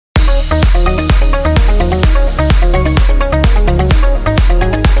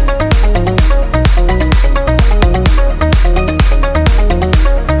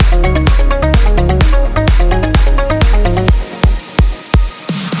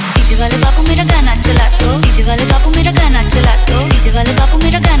वाले बाबू मेरा गाना चला दो, डीजे वाले बाबू मेरा गाना चला दो, डीजे वाले बाबू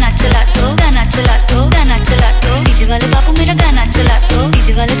मेरा गाना चला दो, गाना चला दो, गाना चला दो, डीजे वाले बाबू मेरा गाना चला दो,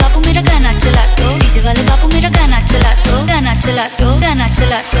 डीजे वाले बाबू मेरा गाना चला दो, डीजे वाले बाबू मेरा गाना चला दो, गाना चला दो, गाना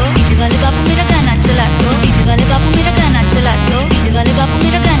चला दो, डीजे वाले बाबू मेरा गाना चला दो, डीजे वाले बाबू मेरा गाना चला दो, डीजे वाले बाबू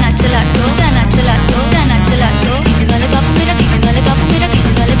मेरा गाना चला दो, गाना चला दो, गाना चला दो, डीजे वाले बाबू मेरा, डीजे वाले बाबू मेरा,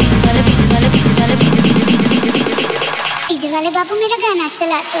 डीजे वाले, डीजे वाले, डीजे वाले, डीजे वाले, DJ DJ DJ DJ DJ वाले बाबू मेरा गाना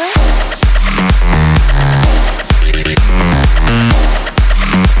चला दो।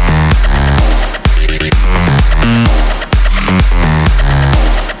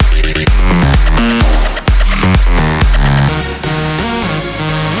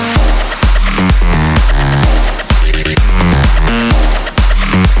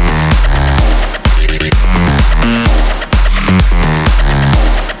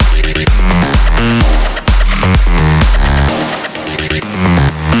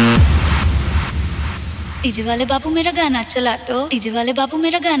 डीजे वाले बाबू मेरा गाना चला दो, डीजे वाले बाबू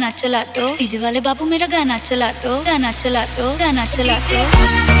मेरा गाना चला दो, डीजे वाले बाबू मेरा गाना चला दो, गाना चला दो, गाना चला दो।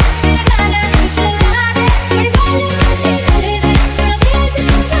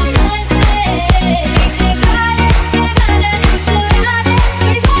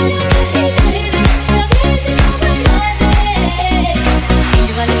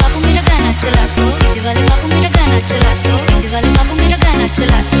 डीजे वाले बाबू मेरा गाना चला दो, डीजे वाले बाबू मेरा गाना चला दो, डीजे वाले बाबू मेरा गाना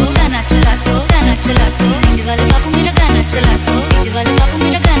चला दो, गाना चला दो, गाना चला दो, डीजे वाले बाबू मेरा गाना चला दो, डीजे वाले बाबू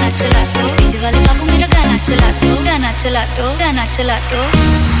मेरा गाना चला दो, डीजे वाले बाबू मेरा गाना चला दो, गाना चला दो, गाना चला दो।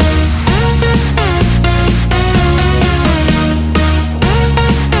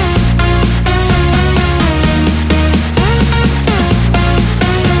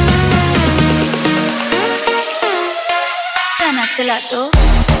 गाना चला दो।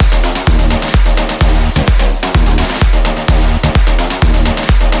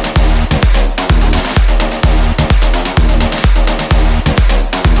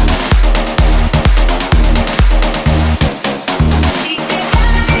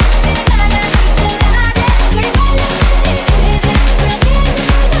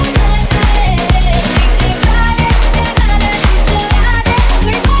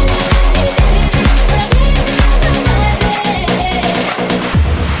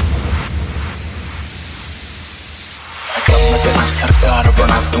 सरकार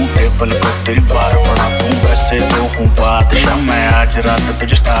बना दूं, टेबल पे तेरी बार बना दूं, वैसे तो हूँ बादशाह मैं, आज रात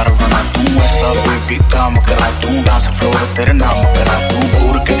तुझे स्टार बना दूं, ऐसा बेबी काम करा दूं, डांस फ्लोर तेरे नाम करा दूं,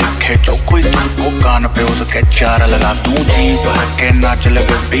 घूर के देखे जो कोई तुझको कान पे उसके चार लगा दूं, जी भर के नाच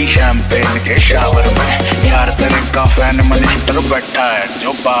लगे भी शैंपेन के शावर में, यार तेरे का फैन मनीटर बैठा है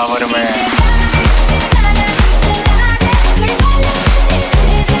जो पावर में।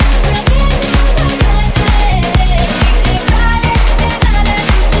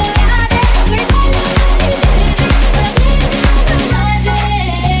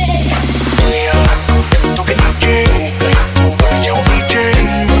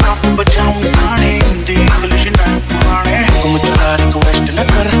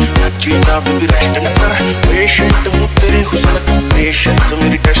 चीज़ा भी रेस्ट न कर, पेशेंट हूँ तेरे हुस्न का, पेशेंस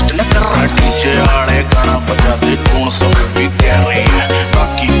मेरी टेस्ट न कर, डीजे आड़े गाना बजा दे कौन सा भी कह रही है,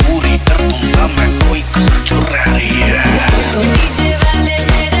 बाकी पूरी कर दूंगा मैं कोई कसर जो रह रही है। डीजे वाले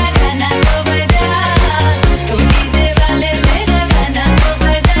मेरा गाना तो बजा, तू डीजे वाले मेरा गाना तो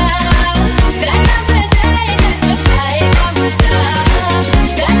बजा, गाना बजाएगा तो आएगा मजा,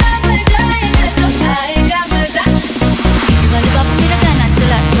 गाना बजाएगा तो आएगा मजा। डीजे वाले बाबू मेरा गाना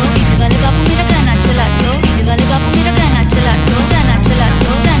चला दो, डीजे वाले बाबू मेरा गाना चला दो, डीजे वाले बाबू मेरा गाना चला दो, गाना चला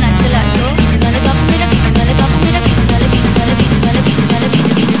दो, गाना चला दो, डीजे वाले बाबू मेरा, डीजे वाले बाबू मेरा, डीजे वाले, डीजे वाले, डीजे वाले, डीजे वाले,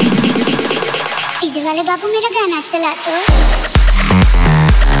 डीजे डीजे डीजे डीजे वाले बाबू मेरा गाना चला दो।